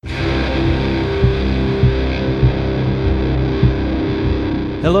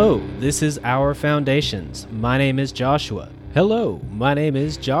Hello, this is Our Foundations. My name is Joshua. Hello, my name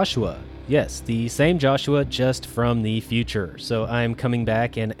is Joshua. Yes, the same Joshua, just from the future. So I'm coming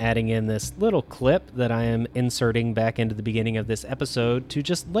back and adding in this little clip that I am inserting back into the beginning of this episode to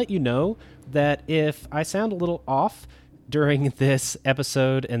just let you know that if I sound a little off during this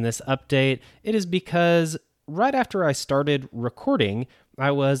episode and this update, it is because right after I started recording,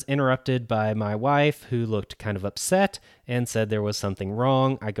 I was interrupted by my wife, who looked kind of upset and said there was something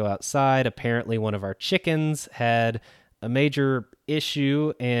wrong. I go outside. Apparently, one of our chickens had a major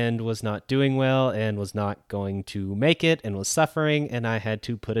issue and was not doing well and was not going to make it and was suffering, and I had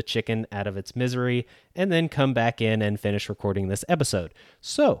to put a chicken out of its misery and then come back in and finish recording this episode.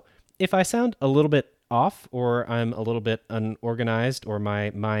 So, if I sound a little bit off or I'm a little bit unorganized or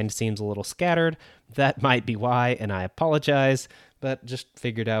my mind seems a little scattered, that might be why, and I apologize, but just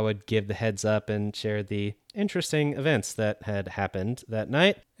figured I would give the heads up and share the interesting events that had happened that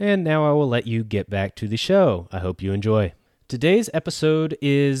night. And now I will let you get back to the show. I hope you enjoy. Today's episode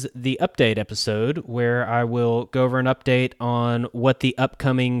is the update episode, where I will go over an update on what the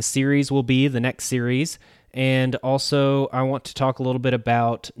upcoming series will be, the next series. And also, I want to talk a little bit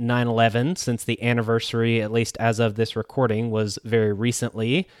about 9/11, since the anniversary, at least as of this recording, was very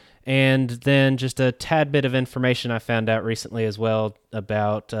recently. And then just a tad bit of information I found out recently as well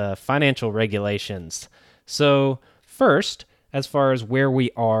about financial regulations. So first, as far as where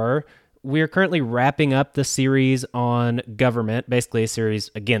we are currently wrapping up the series on government, basically a series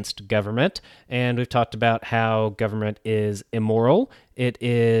against government. And we've talked about how government is immoral, it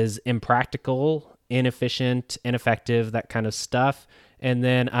is impractical, inefficient, ineffective, that kind of stuff. And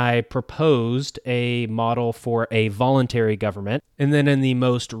then I proposed a model for a voluntary government. And then in the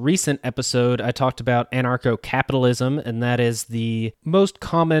most recent episode, I talked about anarcho-capitalism, and that is the most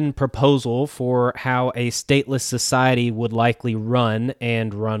common proposal for how a stateless society would likely run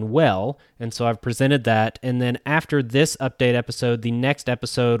and run well. And so I've presented that. And then after this update episode, the next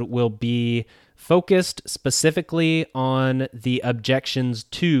episode will be focused specifically on the objections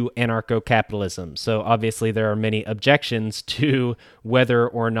to anarcho-capitalism. So obviously there are many objections to whether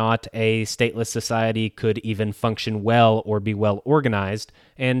or not a stateless society could even function well or be well organized.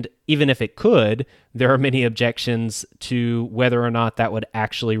 And even if it could, there are many objections to whether or not that would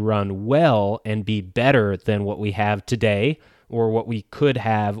actually run well and be better than what we have today or what we could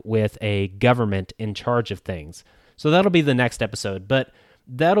have with a government in charge of things. So that'll be the next episode. But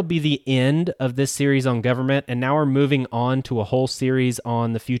that'll be the end of this series on government, and now we're moving on to a whole series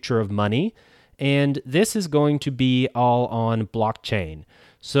on the future of money, and this is going to be all on blockchain.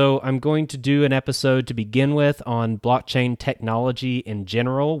 So I'm going to do an episode to begin with on blockchain technology in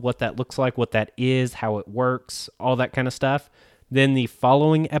general, what that looks like, what that is, how it works, all that kind of stuff. Then the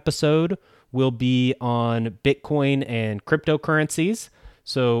following episode will be on Bitcoin and cryptocurrencies,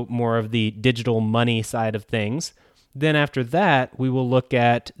 so more of the digital money side of things. Then after that, we will look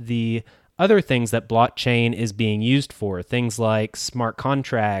at the other things that blockchain is being used for, things like smart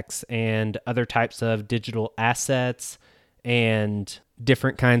contracts and other types of digital assets and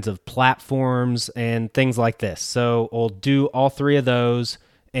different kinds of platforms and things like this. So we'll do all three of those,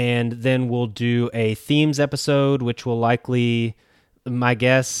 and then we'll do a themes episode, which will likely, my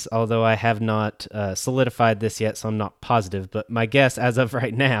guess, although I have not solidified this yet, so I'm not positive, but my guess as of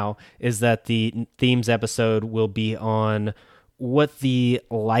right now is that the themes episode will be on what the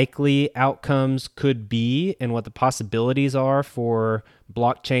likely outcomes could be and what the possibilities are for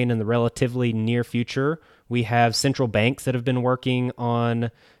blockchain in the relatively near future. We have central banks that have been working on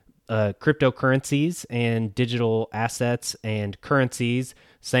cryptocurrencies and digital assets and currencies.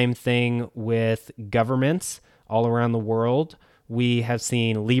 Same thing with governments all around the world. We have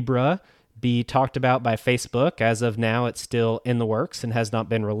seen Libra be talked about by Facebook. As of now, it's still in the works and has not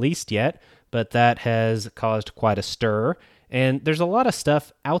been released yet, but that has caused quite a stir. And there's a lot of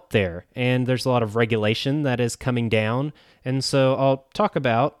stuff out there, and there's a lot of regulation that is coming down. And so I'll talk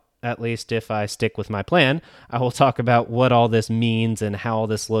about, at least if I stick with my plan, I will talk about what all this means and how all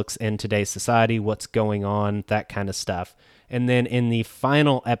this looks in today's society, what's going on, that kind of stuff. And then in the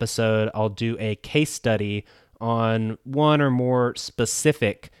final episode, I'll do a case study on one or more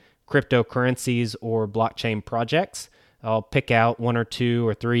specific cryptocurrencies or blockchain projects. I'll pick out one or two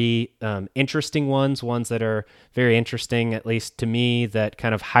or three interesting ones that are very interesting, at least to me, that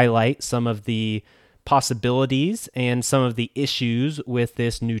kind of highlight some of the possibilities and some of the issues with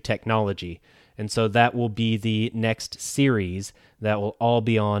this new technology. And so that will be the next series that will all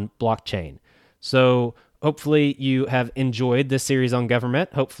be on blockchain. So hopefully you have enjoyed this series on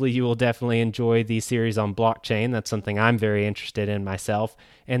government. Hopefully you will definitely enjoy the series on blockchain. That's something I'm very interested in myself.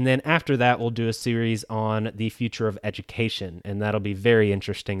 And then after that, we'll do a series on the future of education, and that'll be very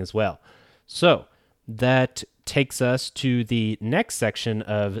interesting as well. So that takes us to the next section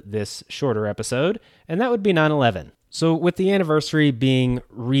of this shorter episode, and that would be 9/11. So with the anniversary being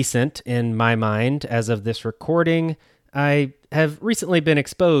recent in my mind as of this recording, I have recently been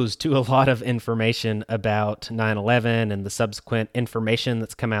exposed to a lot of information about 9/11 and the subsequent information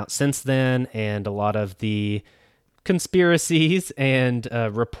that's come out since then, and a lot of the conspiracies and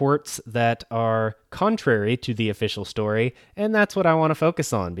reports that are contrary to the official story, and that's what I want to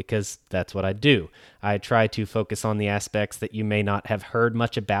focus on because that's what I do. I try to focus on the aspects that you may not have heard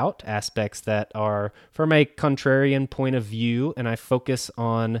much about, aspects that are from a contrarian point of view, and I focus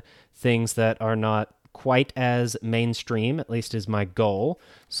on things that are not quite as mainstream, at least is my goal,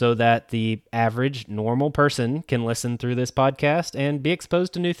 so that the average normal person can listen through this podcast and be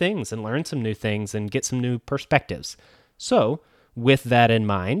exposed to new things and learn some new things and get some new perspectives. So, with that in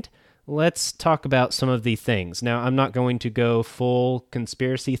mind, let's talk about some of the things. Now, I'm not going to go full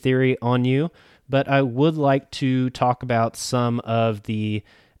conspiracy theory on you, but I would like to talk about some of the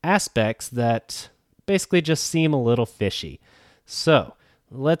aspects that basically just seem a little fishy. So,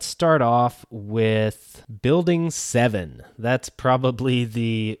 let's start off with Building 7. That's probably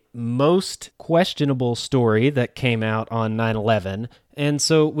the most questionable story that came out on 9/11. And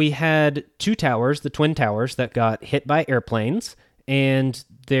so we had two towers, the Twin Towers, that got hit by airplanes. And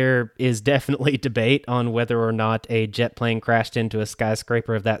there is definitely debate on whether or not a jet plane crashed into a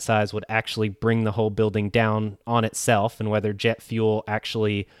skyscraper of that size would actually bring the whole building down on itself, and whether jet fuel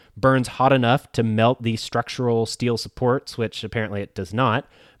actually burns hot enough to melt the structural steel supports, which apparently it does not.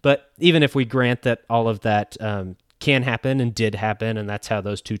 But even if we grant that all of that can happen and did happen, and that's how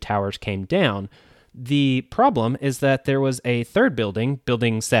those two towers came down, the problem is that there was a third building,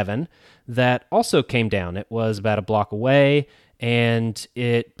 Building 7, that also came down. It was about a block away, and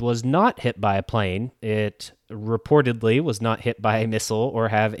it was not hit by a plane. It reportedly was not hit by a missile or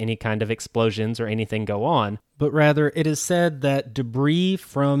have any kind of explosions or anything go on, but rather it is said that debris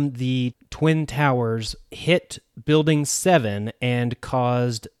from the Twin Towers hit Building 7 and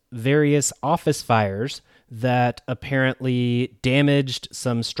caused various office fires that apparently damaged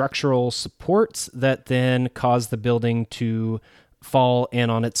some structural supports that then caused the building to fall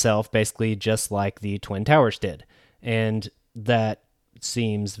in on itself, basically just like the Twin Towers did. And that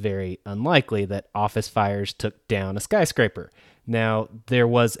seems very unlikely that office fires took down a skyscraper. Now, there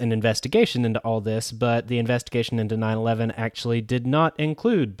was an investigation into all this, but the investigation into 9/11 actually did not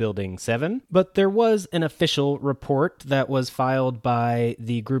include Building 7. But there was an official report that was filed by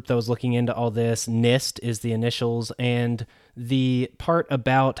the group that was looking into all this. NIST is the initials, and the part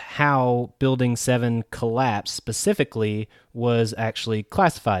about how Building 7 collapsed specifically was actually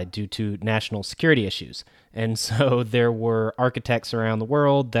classified due to national security issues. And so there were architects around the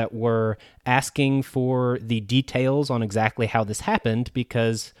world that were asking for the details on exactly how this happened,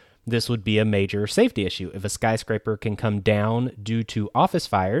 because this would be a major safety issue. If a skyscraper can come down due to office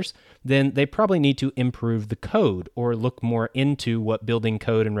fires, then they probably need to improve the code or look more into what building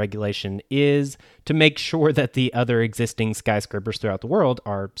code and regulation is to make sure that the other existing skyscrapers throughout the world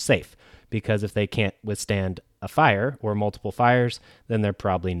are safe. Because if they can't withstand a fire or multiple fires, then they're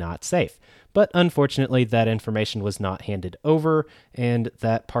probably not safe. But unfortunately, that information was not handed over, and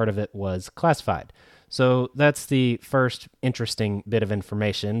that part of it was classified. So that's the first interesting bit of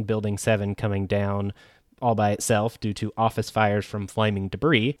information, Building 7 coming down all by itself due to office fires from flaming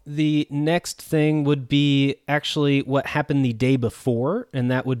debris. The next thing would be actually what happened the day before, and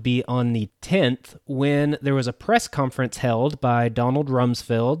that would be on the 10th, when there was a press conference held by Donald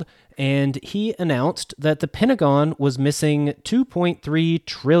Rumsfeld, and he announced that the Pentagon was missing $2.3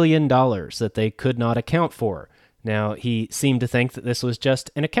 trillion that they could not account for. Now, he seemed to think that this was just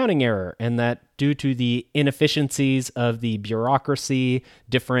an accounting error, and that due to the inefficiencies of the bureaucracy,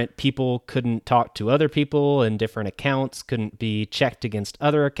 different people couldn't talk to other people, and different accounts couldn't be checked against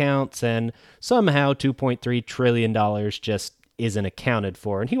other accounts, and somehow $2.3 trillion just isn't accounted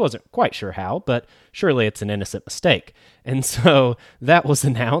for. And he wasn't quite sure how, but surely it's an innocent mistake. And so that was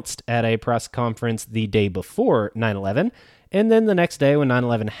announced at a press conference the day before 9/11. And then the next day when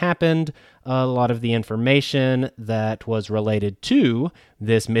 9/11 happened, a lot of the information that was related to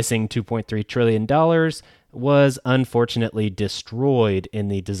this missing $2.3 trillion was unfortunately destroyed in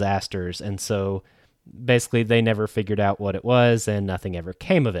the disasters. And so basically they never figured out what it was and nothing ever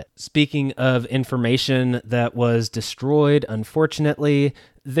came of it. Speaking of information that was destroyed, unfortunately,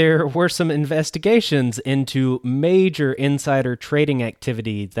 there were some investigations into major insider trading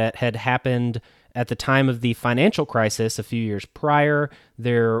activity that had happened At the time of the financial crisis a few years prior,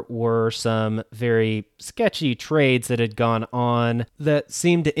 there were some very sketchy trades that had gone on that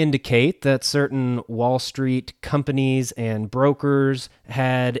seemed to indicate that certain Wall Street companies and brokers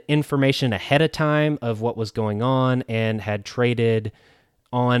had information ahead of time of what was going on and had traded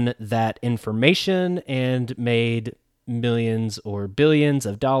on that information and made millions or billions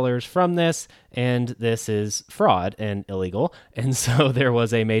of dollars from this, and this is fraud and illegal. And so there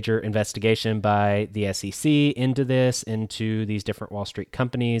was a major investigation by the SEC into this, into these different Wall Street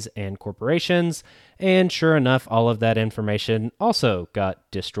companies and corporations, and sure enough, all of that information also got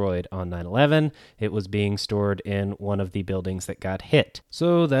destroyed on 9/11. It was being stored in one of the buildings that got hit.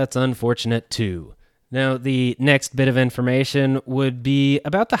 So that's unfortunate too. Now, the next bit of information would be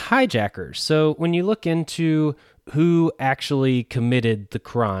about the hijackers. So when you look into who actually committed the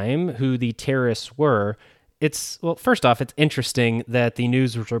crime, who the terrorists were, first off, it's interesting that the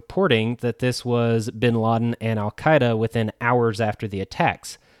news was reporting that this was bin Laden and Al-Qaeda within hours after the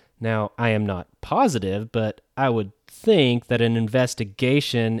attacks. Now, I am not positive, but I would think that an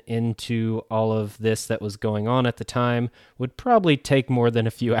investigation into all of this that was going on at the time would probably take more than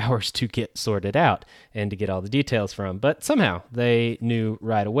a few hours to get sorted out and to get all the details from. But somehow they knew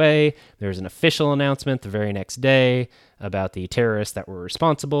right away. There was an official announcement the very next day about the terrorists that were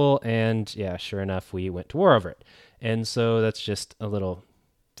responsible. And yeah, sure enough, we went to war over it. And so that's just a little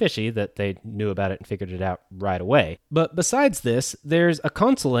fishy that they knew about it and figured it out right away. But besides this, there's a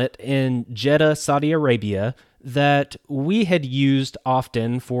consulate in Jeddah, Saudi Arabia, that we had used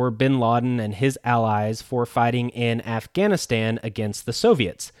often for bin Laden and his allies for fighting in Afghanistan against the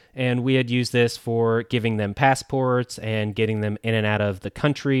Soviets. And we had used this for giving them passports and getting them in and out of the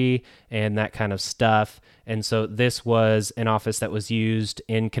country and that kind of stuff. And so this was an office that was used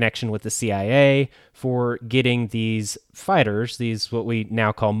in connection with the CIA for getting these fighters, these what we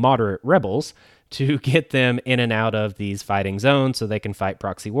now call moderate rebels, to get them in and out of these fighting zones so they can fight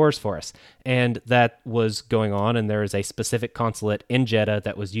proxy wars for us. And that was going on, and there is a specific consulate in Jeddah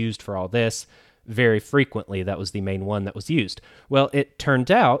that was used for all this very frequently. That was the main one that was used. Well, it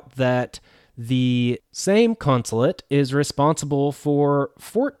turned out that the same consulate is responsible for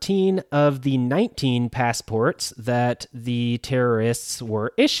 14 of the 19 passports that the terrorists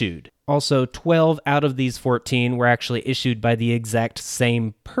were issued. Also, 12 out of these 14 were actually issued by the exact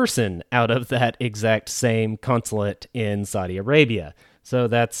same person out of that exact same consulate in Saudi Arabia. So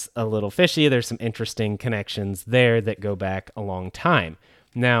that's a little fishy. There's some interesting connections there that go back a long time.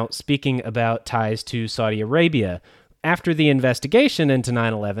 Now, speaking about ties to Saudi Arabia, after the investigation into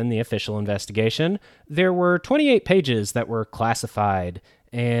 9/11, the official investigation, there were 28 pages that were classified,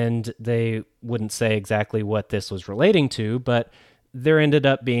 and they wouldn't say exactly what this was relating to, but there ended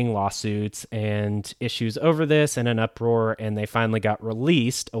up being lawsuits and issues over this and an uproar, and they finally got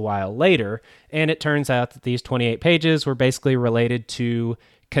released a while later. And it turns out that these 28 pages were basically related to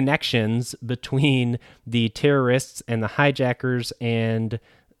connections between the terrorists and the hijackers and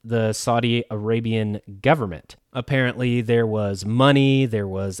the Saudi Arabian government. Apparently, there was money, there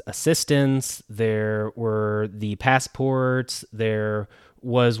was assistance, there were the passports, there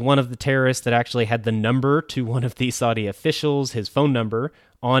was one of the terrorists that actually had the number to one of the Saudi officials, his phone number,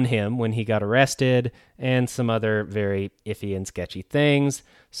 on him when he got arrested, and some other very iffy and sketchy things.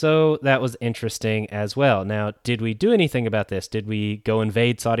 So that was interesting as well. Now, did we do anything about this? Did we go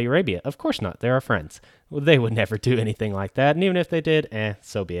invade Saudi Arabia? Of course not. They're our friends. Well, they would never do anything like that. And even if they did,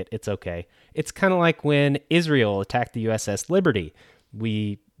 so be it. It's okay. It's kind of like when Israel attacked the USS Liberty.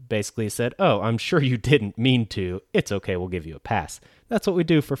 We basically said, oh, I'm sure you didn't mean to. It's okay. We'll give you a pass. That's what we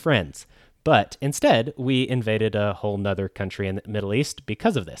do for friends. But instead, we invaded a whole nother country in the Middle East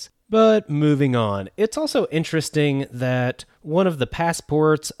because of this. But moving on, it's also interesting that one of the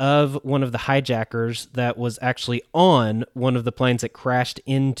passports of one of the hijackers that was actually on one of the planes that crashed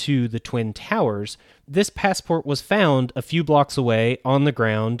into the Twin Towers, this passport was found a few blocks away on the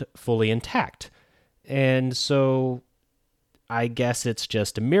ground, fully intact. And so I guess it's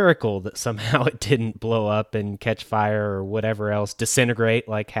just a miracle that somehow it didn't blow up and catch fire or whatever else, disintegrate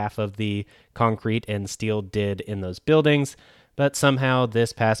like half of the concrete and steel did in those buildings. But somehow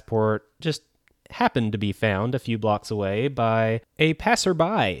this passport just happened to be found a few blocks away by a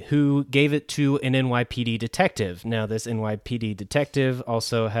passerby who gave it to an NYPD detective. Now, this NYPD detective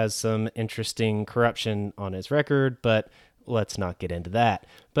also has some interesting corruption on his record, but let's not get into that.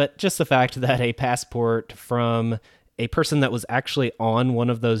 But just the fact that a passport from a person that was actually on one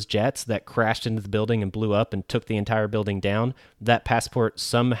of those jets that crashed into the building and blew up and took the entire building down, that passport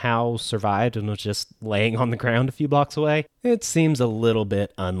somehow survived and was just laying on the ground a few blocks away, it seems a little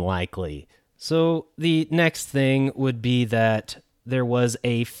bit unlikely. So the next thing would be that there was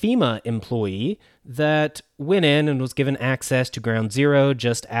a FEMA employee that went in and was given access to Ground Zero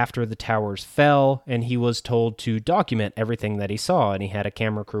just after the towers fell, and he was told to document everything that he saw. And he had a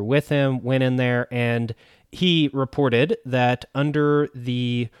camera crew with him, went in there, and he reported that under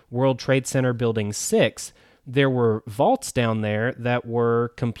the World Trade Center Building 6, there were vaults down there that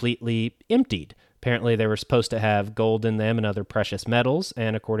were completely emptied. Apparently, they were supposed to have gold in them and other precious metals,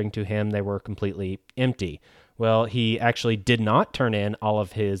 and according to him, they were completely empty. Well, he actually did not turn in all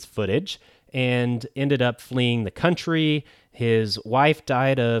of his footage and ended up fleeing the country. His wife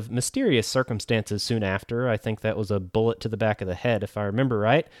died of mysterious circumstances soon after. I think that was a bullet to the back of the head, if I remember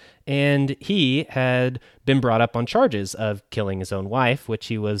right. And he had been brought up on charges of killing his own wife, which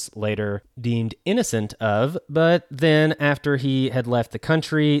he was later deemed innocent of. But then after he had left the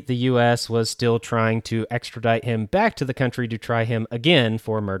country, the U.S. was still trying to extradite him back to the country to try him again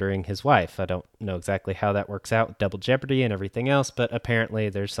for murdering his wife. I don't know exactly how that works out with double jeopardy and everything else, but apparently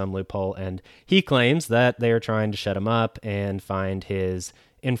there's some loophole, and he claims that they are trying to shut him up and find his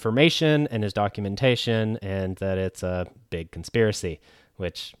information and his documentation, and that it's a big conspiracy,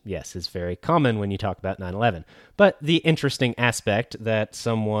 which, yes, is very common when you talk about 9/11. But the interesting aspect that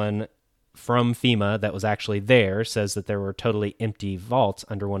someone from FEMA that was actually there says that there were totally empty vaults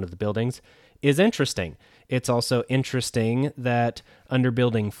under one of the buildings is interesting. It's also interesting that under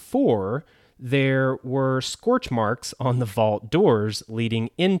Building 4, there were scorch marks on the vault doors leading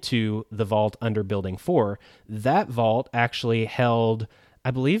into the vault under Building 4. That vault actually held,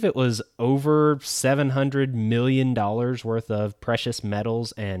 I believe it was over $700 million worth of precious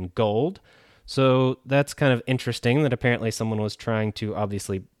metals and gold. So that's kind of interesting that apparently someone was trying to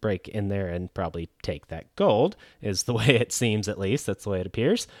obviously break in there and probably take that gold, is the way it seems, at least. That's the way it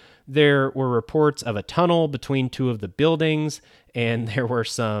appears. There were reports of a tunnel between two of the buildings, and there were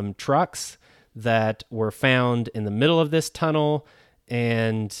some trucks that were found in the middle of this tunnel.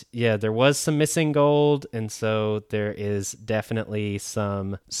 And yeah, there was some missing gold, and so there is definitely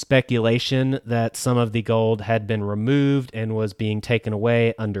some speculation that some of the gold had been removed and was being taken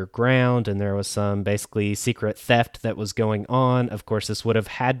away underground, and there was some basically secret theft that was going on. Of course, this would have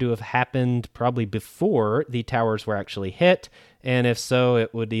had to have happened probably before the towers were actually hit, and if so,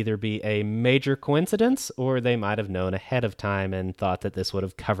 it would either be a major coincidence or they might have known ahead of time and thought that this would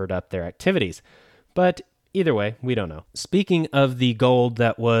have covered up their activities. But either way, we don't know. Speaking of the gold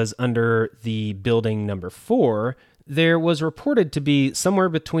that was under the building number 4, there was reported to be somewhere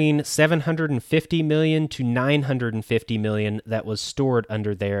between 750 million to 950 million that was stored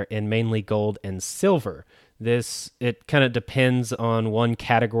under there in mainly gold and silver. It kind of depends on one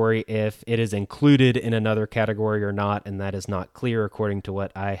category if it is included in another category or not, and that is not clear according to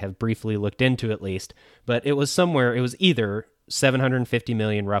what I have briefly looked into at least. But it was either 750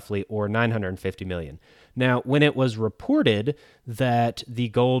 million roughly or 950 million. Now, when it was reported that the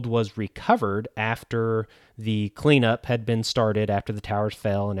gold was recovered after the cleanup had been started, after the towers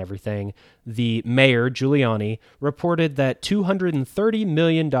fell and everything, the mayor, Giuliani, reported that $230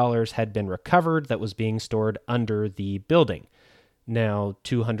 million had been recovered that was being stored under the building. Now,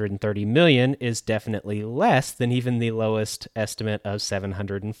 230 million is definitely less than even the lowest estimate of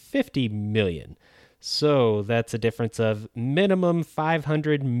 750 million. So that's a difference of minimum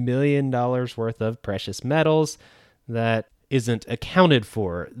 $500 million worth of precious metals that isn't accounted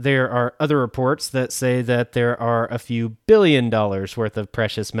for. There are other reports that say that there are a few $1 billion worth of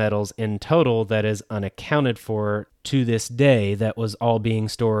precious metals in total that is unaccounted for to this day, that was all being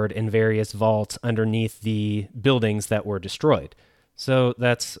stored in various vaults underneath the buildings that were destroyed. So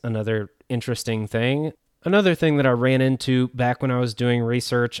that's another interesting thing. Another thing that I ran into back when I was doing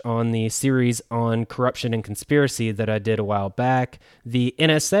research on the series on corruption and conspiracy that I did a while back, the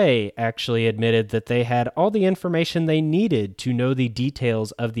NSA actually admitted that they had all the information they needed to know the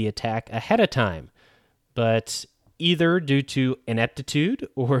details of the attack ahead of time. But either due to ineptitude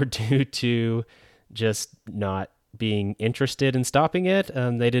or due to just not being interested in stopping it,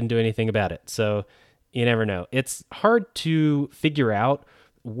 they didn't do anything about it. So you never know. It's hard to figure out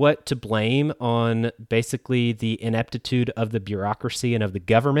what to blame on basically the ineptitude of the bureaucracy and of the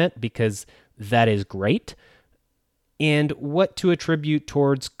government, because that is great, and what to attribute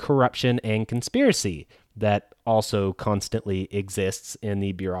towards corruption and conspiracy that also constantly exists in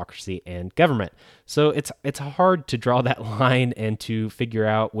the bureaucracy and government. So it's hard to draw that line and to figure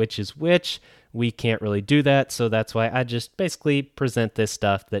out which is which. We can't really do that, so that's why I just basically present this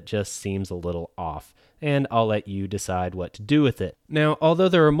stuff that just seems a little off, and I'll let you decide what to do with it. Now, although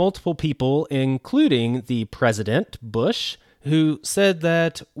there are multiple people, including the President, Bush, who said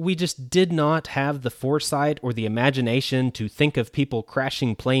that we just did not have the foresight or the imagination to think of people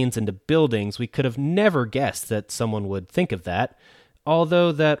crashing planes into buildings. We could have never guessed that someone would think of that.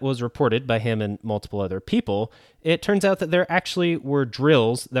 Although that was reported by him and multiple other people, it turns out that there actually were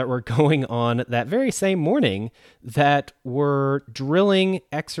drills that were going on that very same morning that were drilling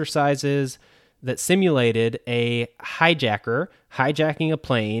exercises that simulated a hijacker hijacking a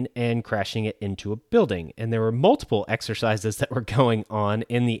plane and crashing it into a building. And there were multiple exercises that were going on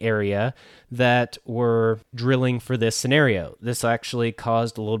in the area that were drilling for this scenario. This actually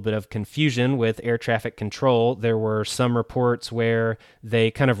caused a little bit of confusion with air traffic control. There were some reports where they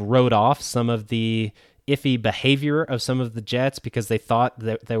kind of wrote off some of the iffy behavior of some of the jets because they thought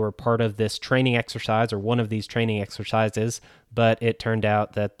that they were part of this training exercise or one of these training exercises, but it turned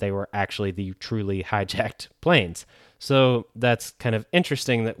out that they were actually the truly hijacked planes. So that's kind of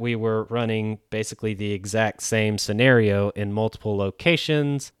interesting that we were running basically the exact same scenario in multiple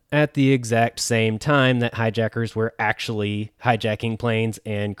locations at the exact same time that hijackers were actually hijacking planes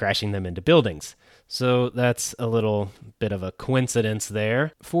and crashing them into buildings. So that's a little bit of a coincidence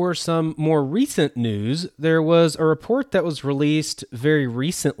there. For some more recent news, there was a report that was released very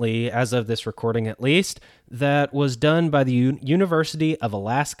recently, as of this recording at least, that was done by the University of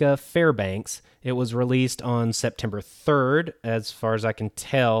Alaska Fairbanks. It was released on September 3rd, as far as I can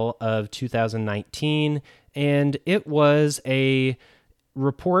tell, of 2019, and it was a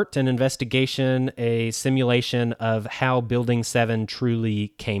report, an investigation, a simulation of how Building 7 truly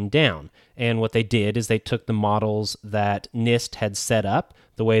came down. And what they did is they took the models that NIST had set up,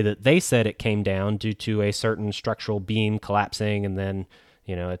 the way that they said it came down due to a certain structural beam collapsing and then,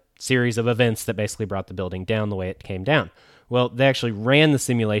 a series of events that basically brought the building down the way it came down. Well, they actually ran the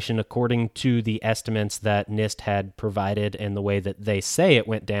simulation according to the estimates that NIST had provided and the way that they say it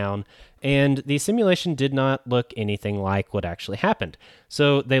went down, and the simulation did not look anything like what actually happened.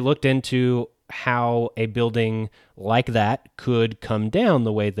 So they looked into how a building like that could come down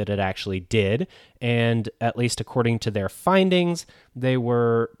the way that it actually did, and at least according to their findings, they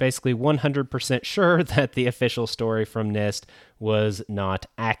were basically 100% sure that the official story from NIST was not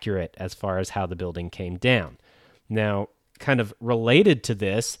accurate as far as how the building came down. Now, kind of related to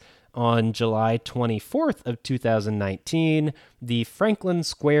this, on July 24th of 2019, the Franklin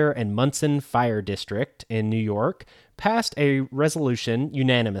Square and Munson Fire District in New York passed a resolution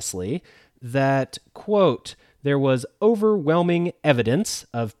unanimously that, quote, there was overwhelming evidence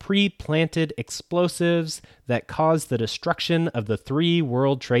of pre-planted explosives that caused the destruction of the 3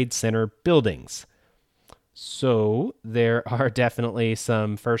 World Trade Center buildings. So there are definitely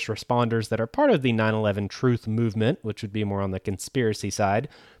some first responders that are part of the 9/11 Truth Movement, which would be more on the conspiracy side.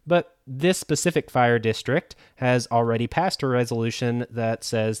 But this specific fire district has already passed a resolution that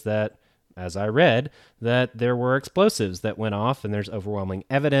says that, as I read, that there were explosives that went off, and there's overwhelming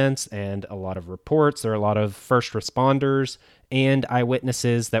evidence and a lot of reports. There are a lot of first responders and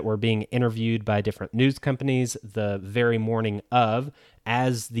eyewitnesses that were being interviewed by different news companies the very morning of,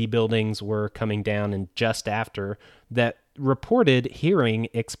 as the buildings were coming down and just after, that reported hearing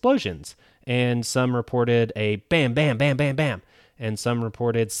explosions. And some reported a bam, bam, bam, bam, bam. And some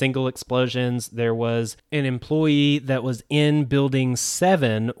reported single explosions. There was an employee that was in Building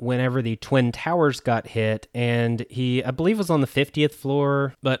 7 whenever the Twin Towers got hit, and he, I believe, was on the 50th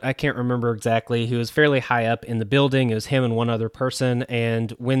floor, but I can't remember exactly. He was fairly high up in the building. It was him and one other person, and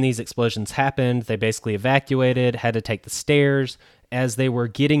when these explosions happened, they basically evacuated, had to take the stairs. As they were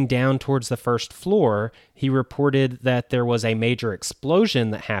getting down towards the first floor, he reported that there was a major explosion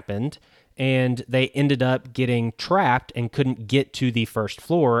that happened, and they ended up getting trapped and couldn't get to the first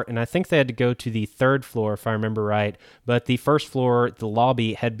floor. And I think they had to go to the 3rd floor, if I remember right. But the first floor, the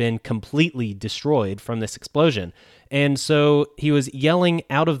lobby, had been completely destroyed from this explosion. And so he was yelling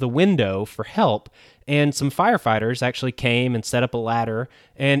out of the window for help, and some firefighters actually came and set up a ladder.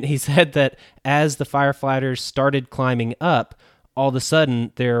 And he said that as the firefighters started climbing up, all of a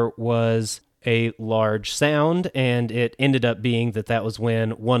sudden there was a large sound, and it ended up being that was when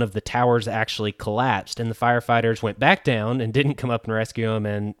one of the towers actually collapsed, and the firefighters went back down and didn't come up and rescue him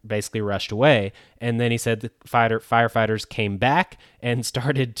and basically rushed away. And then he said the firefighters came back and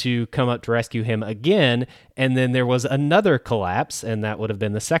started to come up to rescue him again, and then there was another collapse, and that would have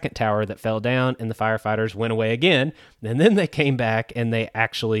been the second tower that fell down, and the firefighters went away again, and then they came back and they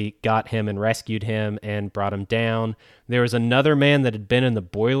actually got him and rescued him and brought him down. There was another man that had been in the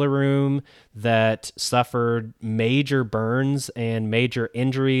boiler room that suffered major burns and major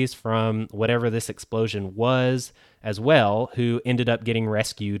injuries from whatever this explosion was as well, who ended up getting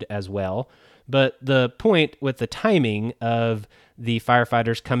rescued as well. But the point with the timing of the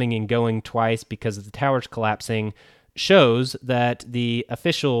firefighters coming and going twice because of the towers collapsing, shows that the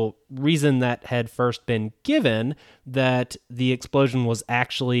official reason that had first been given, that the explosion was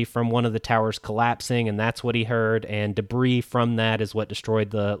actually from one of the towers collapsing, and that's what he heard, and debris from that is what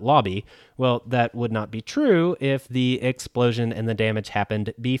destroyed the lobby. Well, that would not be true if the explosion and the damage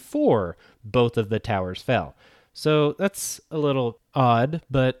happened before both of the towers fell. So that's a little odd,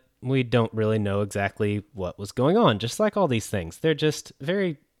 but we don't really know exactly what was going on. Just like all these things, they're just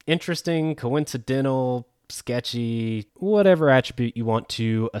very interesting, coincidental, sketchy, whatever attribute you want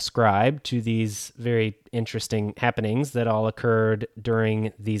to ascribe to these very interesting happenings that all occurred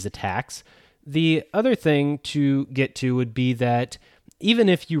during these attacks. The other thing to get to would be that even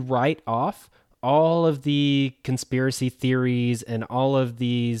if you write off all of the conspiracy theories and all of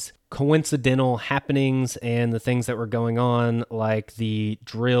these coincidental happenings and the things that were going on, like the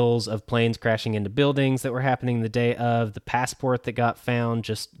drills of planes crashing into buildings that were happening the day of, the passport that got found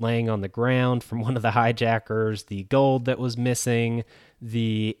just laying on the ground from one of the hijackers, the gold that was missing,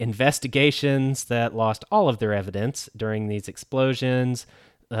 the investigations that lost all of their evidence during these explosions,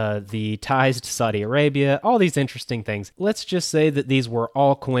 the ties to Saudi Arabia, all these interesting things. Let's just say that these were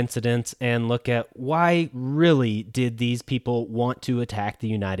all coincidence and look at why really did these people want to attack the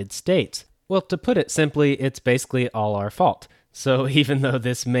United States? Well, to put it simply, it's basically all our fault. So even though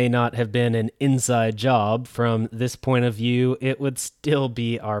this may not have been an inside job from this point of view, it would still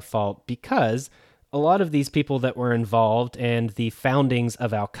be our fault because a lot of these people that were involved and the foundings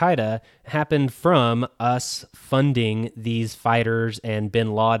of Al-Qaeda happened from us funding these fighters and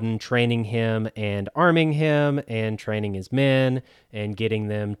bin Laden, training him and arming him and training his men and getting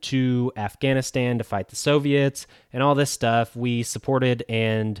them to Afghanistan to fight the Soviets and all this stuff. We supported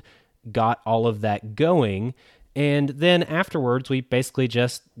and got all of that going. And then afterwards, we basically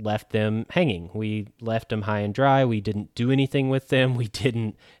just left them hanging. We left them high and dry. We didn't do anything with them. We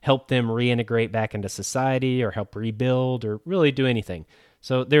didn't help them reintegrate back into society or help rebuild or really do anything.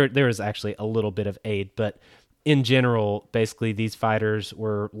 So there is actually a little bit of aid. But in general, basically, these fighters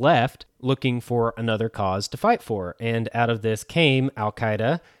were left looking for another cause to fight for. And out of this came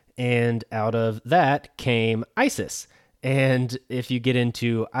Al-Qaeda, and out of that came ISIS. And if you get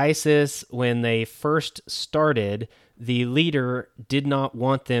into ISIS, when they first started, the leader did not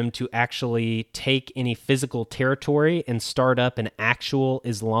want them to actually take any physical territory and start up an actual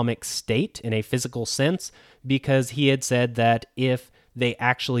Islamic state in a physical sense, because he had said that if they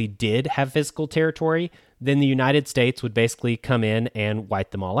actually did have physical territory, then the United States would basically come in and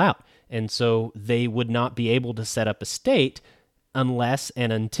wipe them all out. And so they would not be able to set up a state unless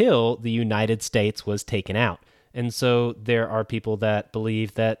and until the United States was taken out. And so there are people that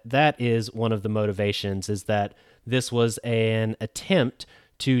believe that that is one of the motivations, is that this was an attempt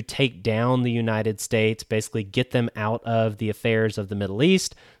to take down the United States, basically get them out of the affairs of the Middle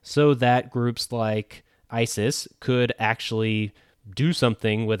East so that groups like ISIS could actually do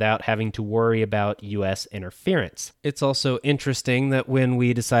something without having to worry about U.S. interference. It's also interesting that when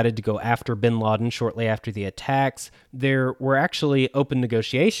we decided to go after bin Laden shortly after the attacks, there were actually open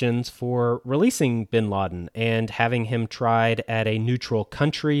negotiations for releasing bin Laden and having him tried at a neutral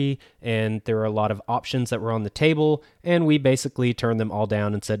country, and there were a lot of options that were on the table, and we basically turned them all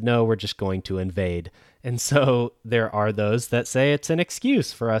down and said, no, we're just going to invade. And so there are those that say it's an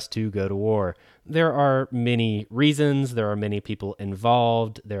excuse for us to go to war. There are many reasons. There are many people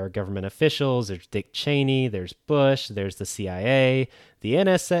involved. There are government officials. There's Dick Cheney. There's Bush. There's the CIA, the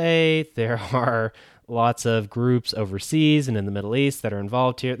NSA. There are lots of groups overseas and in the Middle East that are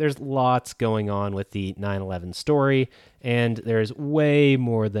involved here. There's lots going on with the 9/11 story, and there's way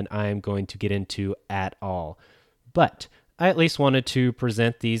more than I'm going to get into at all. But I at least wanted to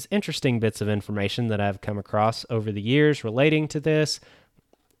present these interesting bits of information that I've come across over the years relating to this.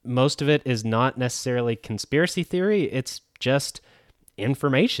 Most of it is not necessarily conspiracy theory. It's just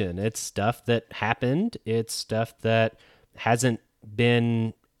information. It's stuff that happened. It's stuff that hasn't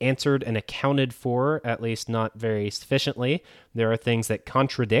been answered and accounted for, at least not very sufficiently. There are things that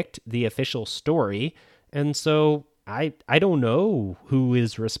contradict the official story. And so I don't know who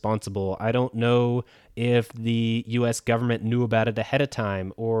is responsible. I don't know if the U.S. government knew about it ahead of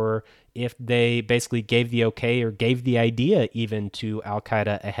time, or if they basically gave the okay or gave the idea even to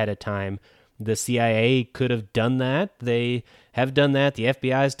Al-Qaeda ahead of time. The CIA could have done that. They have done that. The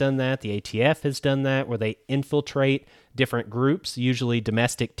FBI has done that. The ATF has done that, where they infiltrate different groups, usually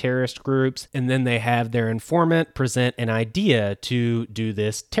domestic terrorist groups, and then they have their informant present an idea to do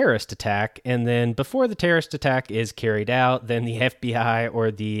this terrorist attack. And then before the terrorist attack is carried out, then the FBI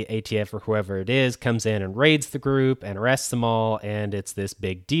or the ATF or whoever it is comes in and raids the group and arrests them all, and it's this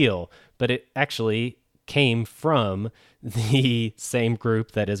big deal. But it actually came from the same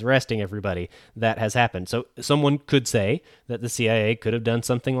group that is arresting everybody. That has happened. So someone could say that the CIA could have done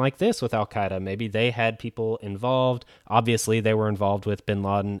something like this with al-Qaeda. Maybe they had people involved. Obviously, they were involved with bin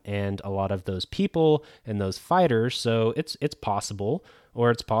Laden and a lot of those people and those fighters. So it's possible, or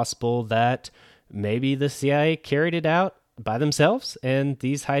it's possible that maybe the CIA carried it out by themselves and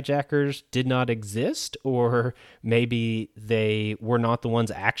these hijackers did not exist, or maybe they were not the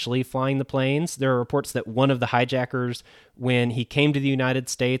ones actually flying the planes. There are reports that one of the hijackers, when he came to the United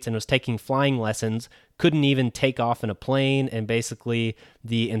States and was taking flying lessons, couldn't even take off in a plane, and basically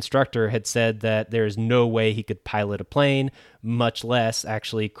the instructor had said that there is no way he could pilot a plane, much less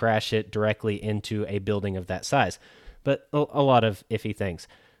actually crash it directly into a building of that size. But a lot of iffy things.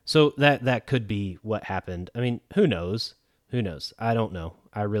 So that could be what happened. I mean, who knows? Who knows? I don't know.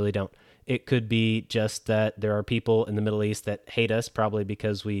 I really don't. It could be just that there are people in the Middle East that hate us, probably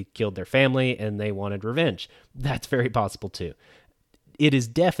because we killed their family and they wanted revenge. That's very possible too. It is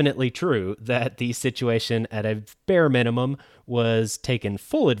definitely true that the situation at a bare minimum was taken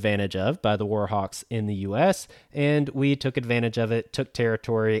full advantage of by the war hawks in the U.S., and we took advantage of it, took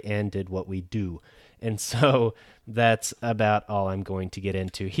territory, and did what we do. And so that's about all I'm going to get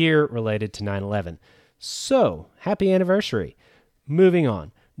into here related to 9/11. So, happy anniversary. Moving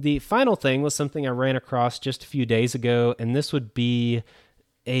on. The final thing was something I ran across just a few days ago, and this would be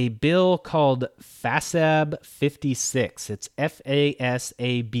a bill called FASAB 56. It's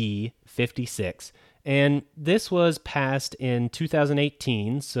FASAB 56. And this was passed in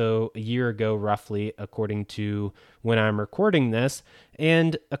 2018, so a year ago roughly, according to when I'm recording this.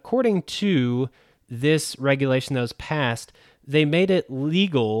 And according to this regulation that was passed, they made it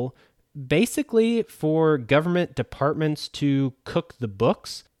legal basically for government departments to cook the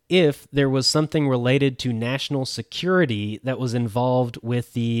books if there was something related to national security that was involved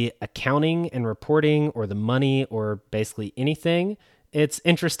with the accounting and reporting or the money or basically anything. It's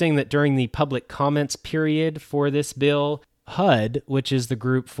interesting that during the public comments period for this bill, HUD, which is the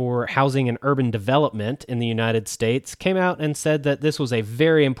group for Housing and Urban Development in the United States, came out and said that this was a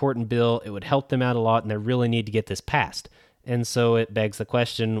very important bill. It would help them out a lot, and they really need to get this passed. And so it begs the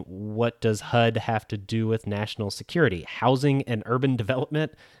question, what does HUD have to do with national security? Housing and urban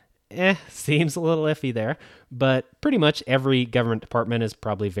development? Seems a little iffy there. But pretty much every government department is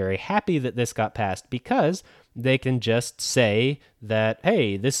probably very happy that this got passed because they can just say that,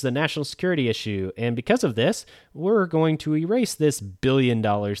 hey, this is a national security issue, and because of this, we're going to erase this $1 billion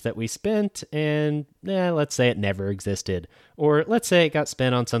that we spent, and let's say it never existed. Or let's say it got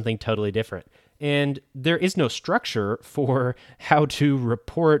spent on something totally different. And there is no structure for how to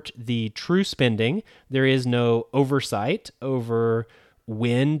report the true spending. There is no oversight over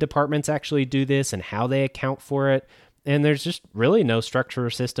when departments actually do this and how they account for it. And there's just really no structure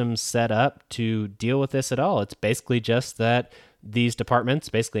or system set up to deal with this at all. It's basically just that these departments,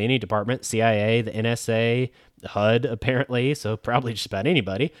 basically any department, CIA, the NSA, HUD apparently, so probably just about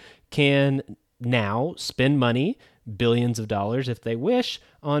anybody, can now spend money, billions of dollars if they wish,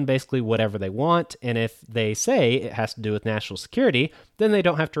 on basically whatever they want. And if they say it has to do with national security, then they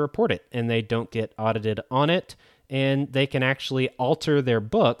don't have to report it and they don't get audited on it. And they can actually alter their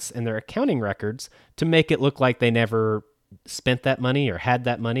books and their accounting records to make it look like they never spent that money or had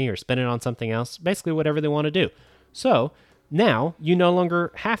that money or spent it on something else, basically whatever they want to do. So now you no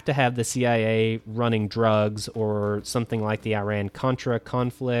longer have to have the CIA running drugs or something like the Iran-Contra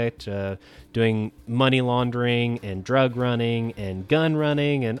conflict, doing money laundering and drug running and gun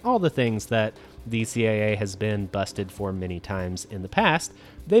running and all the things that the CIA has been busted for many times in the past.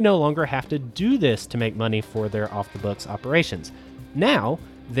 They no longer have to do this to make money for their off-the-books operations. Now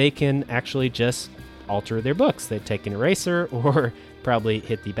they can actually just alter their books. They take an eraser or probably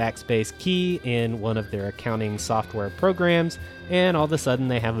hit the backspace key in one of their accounting software programs, and all of a sudden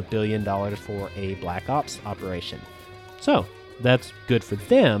they have $1 billion for a Black Ops operation. So that's good for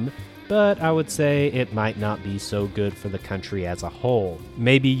them, but I would say it might not be so good for the country as a whole.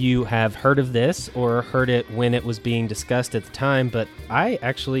 Maybe you have heard of this or heard it when it was being discussed at the time, but I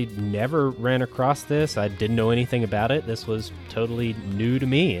actually never ran across this. I didn't know anything about it. This was totally new to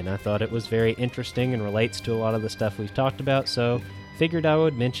me, and I thought it was very interesting and relates to a lot of the stuff we've talked about, so figured I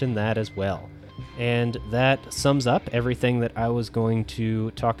would mention that as well. And that sums up everything that I was going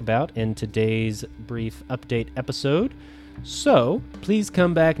to talk about in today's brief update episode. So, please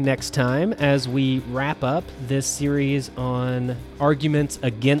come back next time as we wrap up this series on arguments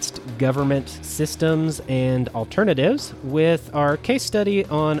against government systems and alternatives with our case study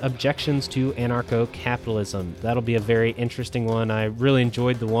on objections to anarcho-capitalism. That'll be a very interesting one. I really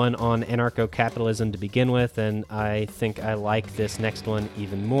enjoyed the one on anarcho-capitalism to begin with, and I think I like this next one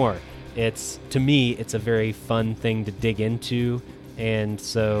even more. to me, it's a very fun thing to dig into. And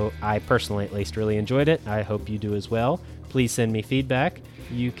so I personally, at least, really enjoyed it. I hope you do as well. Please send me feedback.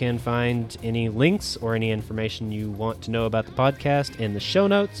 You can find any links or any information you want to know about the podcast in the show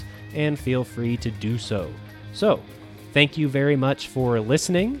notes, and feel free to do so. So, thank you very much for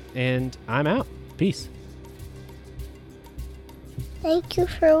listening, and I'm out. Peace. Thank you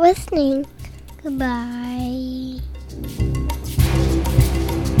for listening. Goodbye.